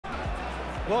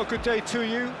Well, good day to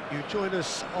you. You join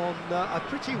us on a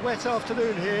pretty wet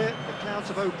afternoon here. The clouds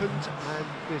have opened and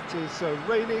it is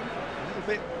raining, a little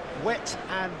bit wet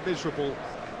and miserable.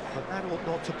 But that ought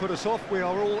not to put us off. We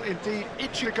are all indeed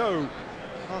itching to go.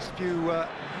 Last few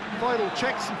final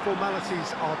checks and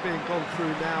formalities are being gone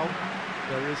through now.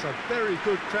 There is a very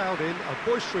good crowd in, a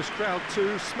boisterous crowd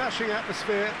too, smashing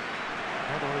atmosphere.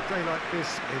 And on a day like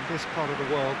this, in this part of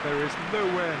the world, there is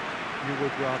nowhere you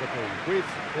would rather be, with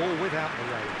or without the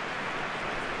rain.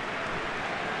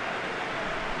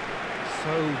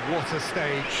 So what a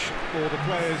stage for the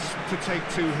players to take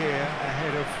to here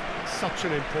ahead of such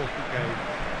an important game.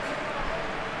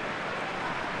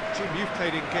 Jim, you've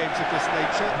played in games of this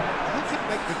nature. Who could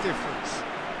make the difference?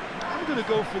 I'm going to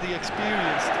go for the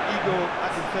experienced Igor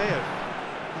Akinfeev.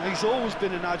 He's always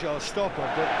been an agile stopper,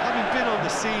 but having been on the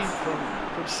scene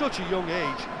from such a young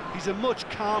age, he's a much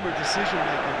calmer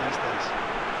decision-maker these days.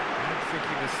 I'm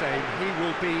thinking the same. He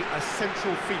will be a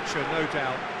central feature, no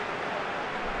doubt.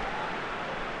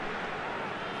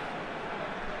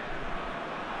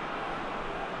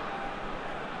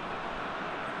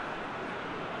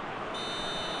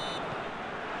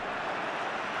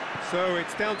 So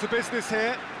it's down to business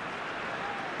here.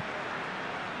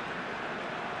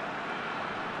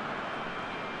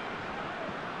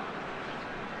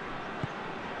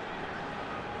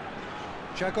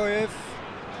 Jagoyev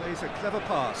plays a clever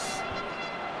pass.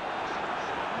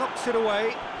 Knocks it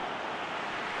away.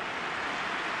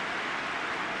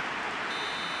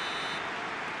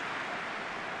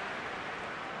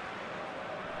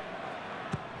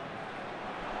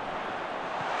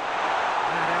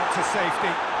 And out to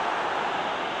safety.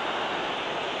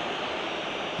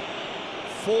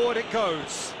 Forward it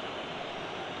goes.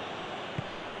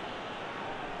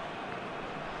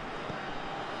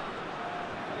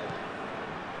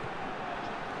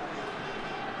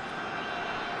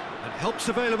 Help's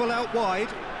available out wide.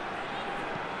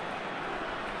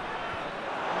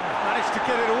 Managed to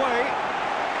get it away.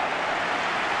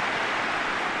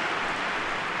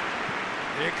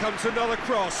 Here comes another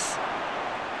cross.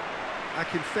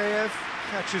 Akinfeev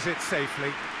catches it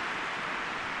safely.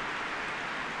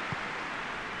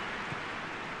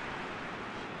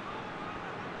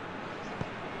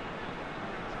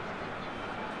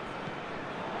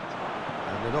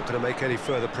 And they're not going to make any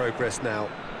further progress now.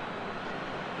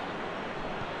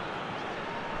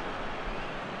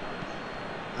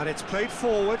 And it's played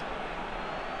forward.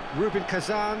 Rubin,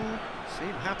 Kazan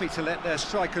seem happy to let their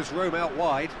strikers roam out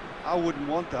wide. I wouldn't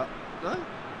want that. No?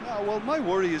 No, well, my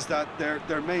worry is that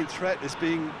their main threat is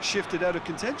being shifted out of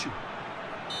contention.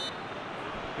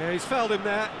 Yeah, he's fouled him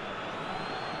there.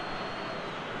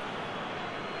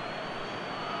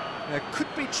 There could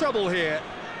be trouble here.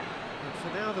 And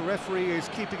for now, the referee is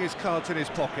keeping his cards in his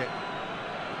pocket.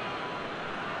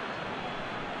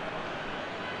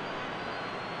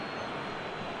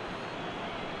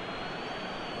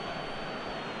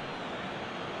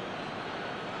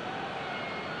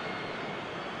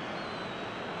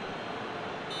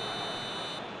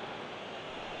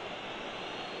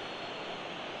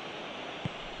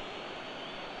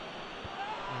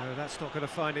 No, that's not going to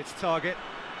find its target.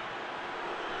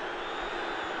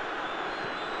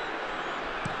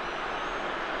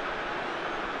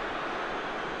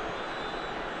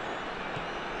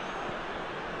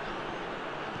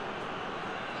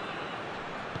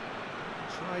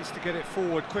 Tries to get it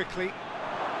forward quickly.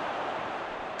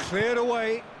 Cleared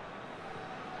away.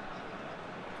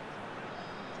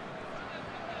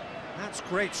 That's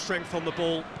great strength on the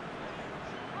ball.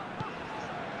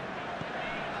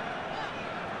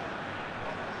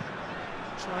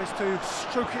 Tries to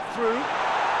stroke it through.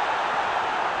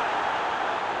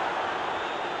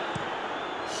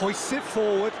 Hoists it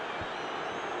forward.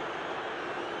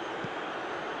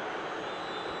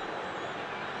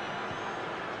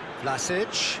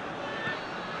 Vlasic.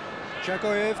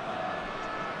 Jagoyev.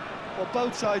 Well,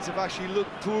 both sides have actually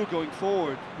looked poor going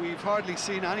forward. We've hardly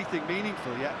seen anything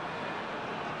meaningful yet.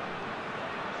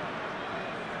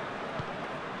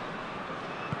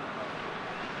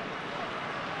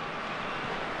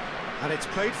 And it's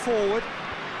played forward.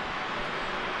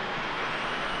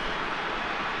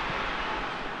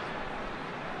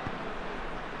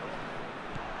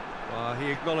 Well,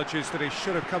 he acknowledges that he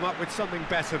should have come up with something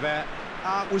better there.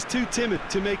 Was too timid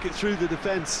to make it through the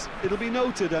defence. It'll be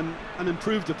noted and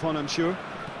improved upon, I'm sure.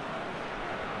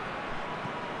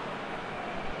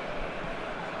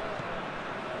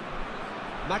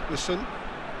 Magnussen,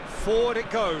 forward it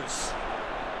goes.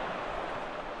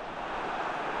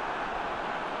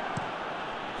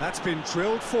 That's been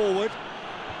drilled forward.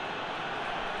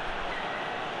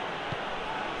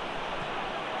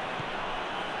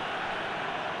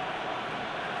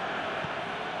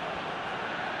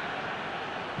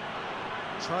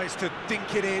 Tries to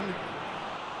dink it in.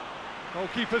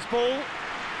 Goalkeeper's ball.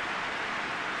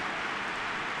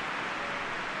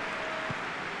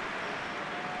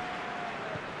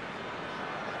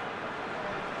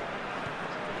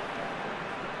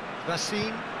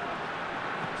 Racine.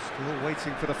 Still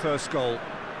waiting for the first goal.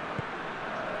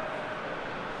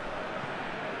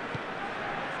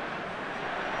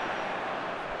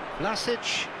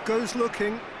 Vlasic goes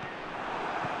looking.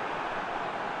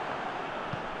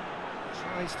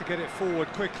 Tries to get it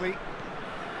forward quickly.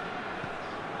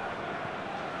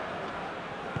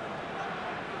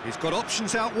 He's got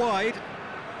options out wide.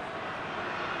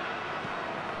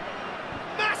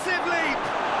 Massive leap!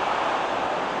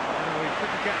 No, he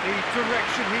couldn't get the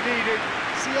direction he needed.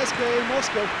 CSKA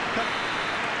Moscow.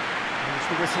 There's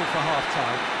the whistle for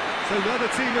half-time. So another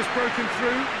team has broken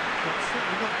through, but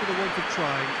certainly not for the want of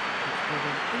trying. It's been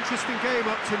an interesting game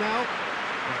up to now,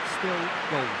 but still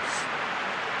goals.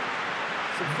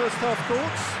 Some first-half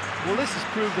thoughts? Well, this has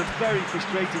proved a very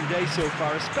frustrating day so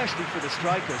far, especially for the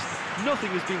strikers.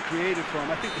 Nothing has been created for them.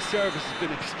 I think the service has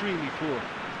been extremely poor.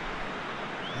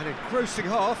 An engrossing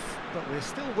half, but we're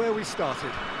still where we started,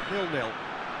 0-0. So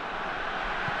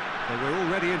we're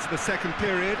already into the second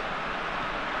period.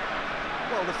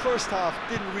 Well, the first half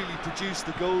didn't really produce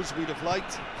the goals we'd have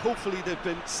liked. Hopefully they've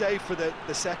been saved for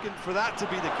the second. For that to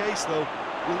be the case, though,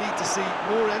 we'll need to see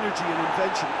more energy and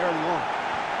invention early on.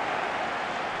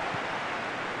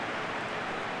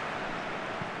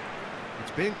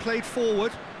 It's being played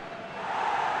forward.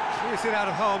 Clears it out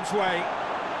of harm's way.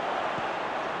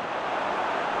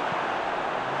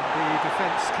 The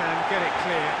defence can get it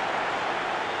clear.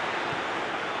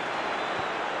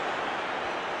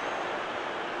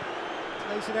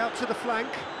 Plays it out to the flank.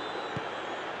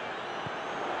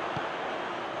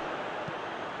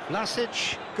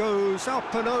 Vlasic goes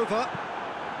up and over.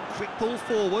 Quick ball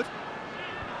forward.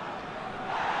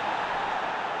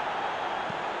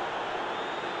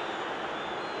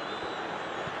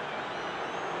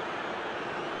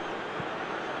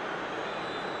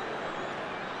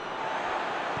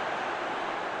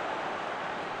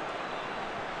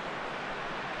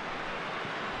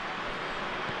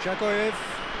 Jagoyev.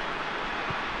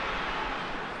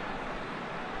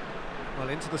 Well,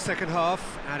 into the second half,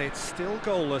 and it's still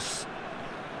goalless.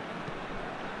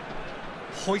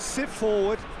 Hoists it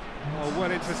forward. Oh,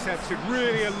 well intercepted,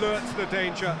 really alert to the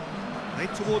danger.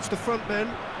 Played towards the front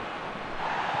men.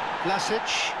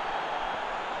 Vlasic.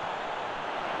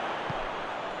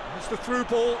 There's the through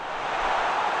ball.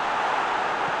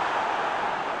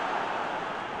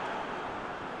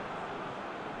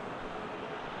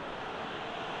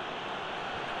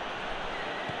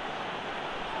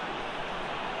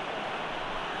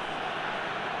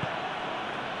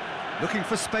 Looking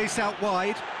for space out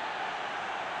wide.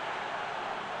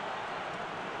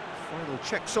 Final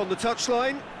checks on the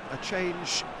touchline. A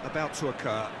change about to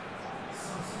occur.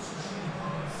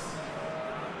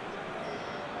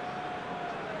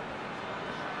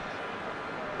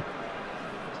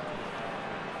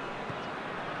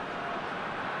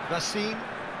 Racine.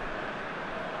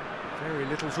 Very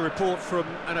little to report from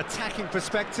an attacking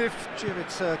perspective. Jim,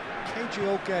 it's a cagey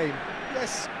old game.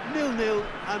 Yes, 0-0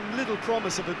 and little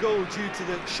promise of a goal due to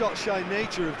the shot-shy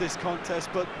nature of this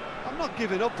contest, but I'm not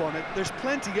giving up on it. There's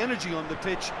plenty energy on the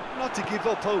pitch, not to give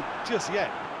up hope just yet.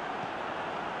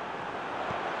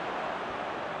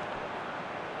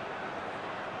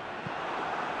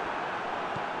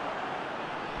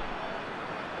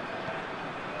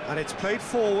 And it's played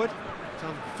forward.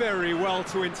 Done very well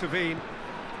to intervene.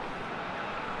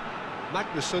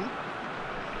 Magnusson.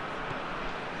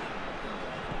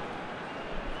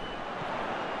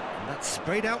 And that's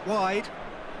sprayed out wide.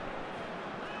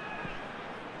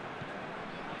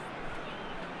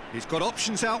 He's got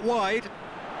options out wide.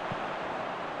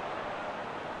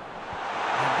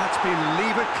 And that's been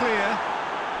levered clear.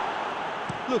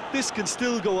 Look, this can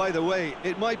still go either way.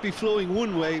 It might be flowing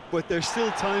one way, but there's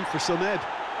still time for some ebb.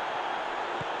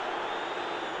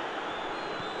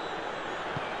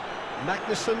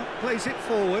 Magnusson plays it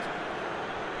forward.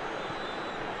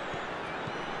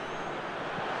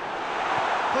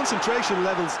 Concentration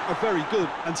levels are very good,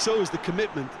 and so is the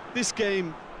commitment. This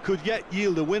game could yet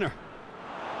yield a winner.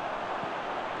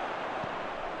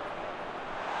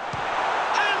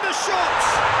 And the shot!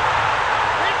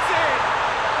 It's in!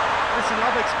 Listen,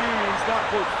 I've experienced that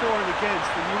both for and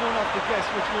against, and you don't have to guess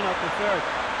which one I prefer.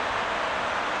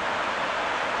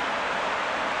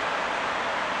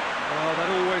 Oh,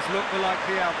 that always looked the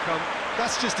likely outcome.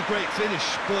 That's just a great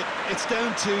finish, but it's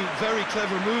down to very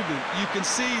clever movement. You can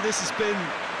see this has been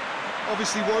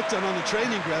obviously worked on the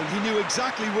training ground. He knew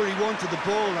exactly where he wanted the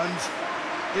ball, and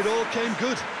it all came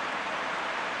good.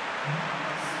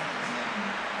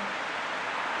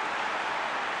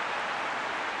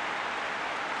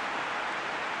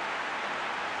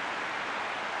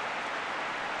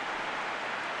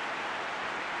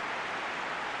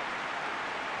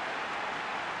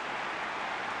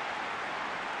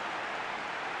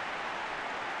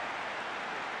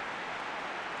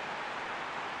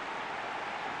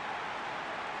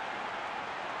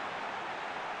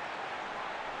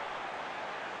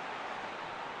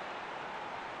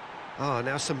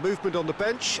 Now some movement on the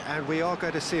bench, and we are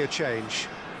going to see a change.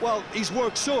 Well, he's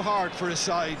worked so hard for his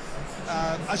side,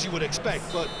 as you would expect,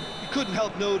 but you couldn't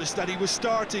help notice that he was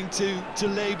starting to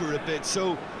labour a bit,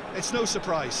 so it's no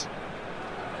surprise.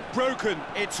 Broken,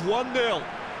 it's 1-0.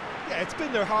 Yeah, it's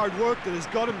been their hard work that has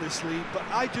got him this lead, but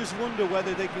I just wonder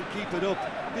whether they can keep it up.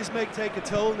 This may take a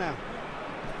toll now.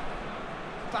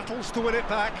 Battles to win it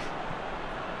back.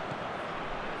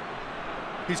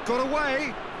 He's got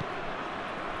away.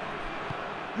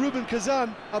 Rubin,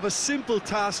 Kazan have a simple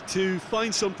task to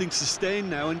find something sustained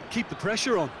now and keep the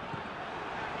pressure on.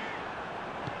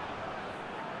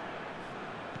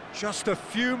 Just a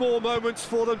few more moments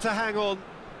for them to hang on.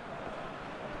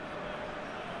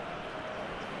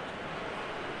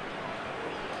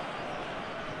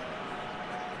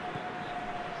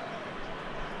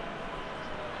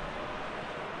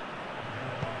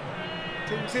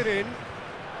 Tings it in.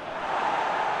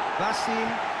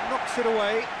 Basim knocks it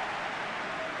away.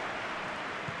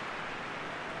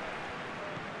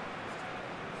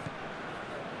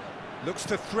 Looks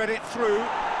to thread it through.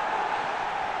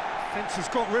 Fence has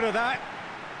got rid of that.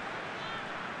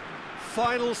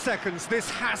 Final seconds, this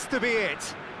has to be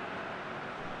it.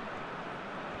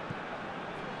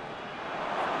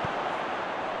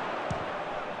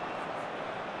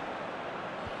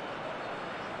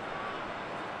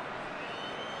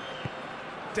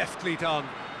 Deftly done.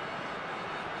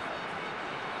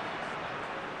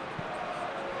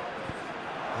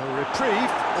 A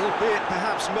reprieve, albeit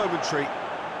perhaps momentary.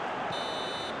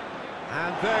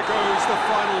 And there goes the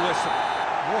final whistle.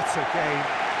 What a game.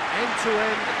 End to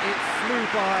end, it flew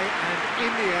by, and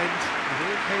in the end, it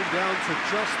all came down to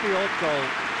just the odd goal.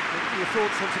 What are your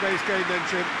thoughts on today's game then,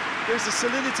 Jim? There's a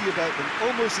solidity about them,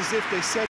 almost as if they set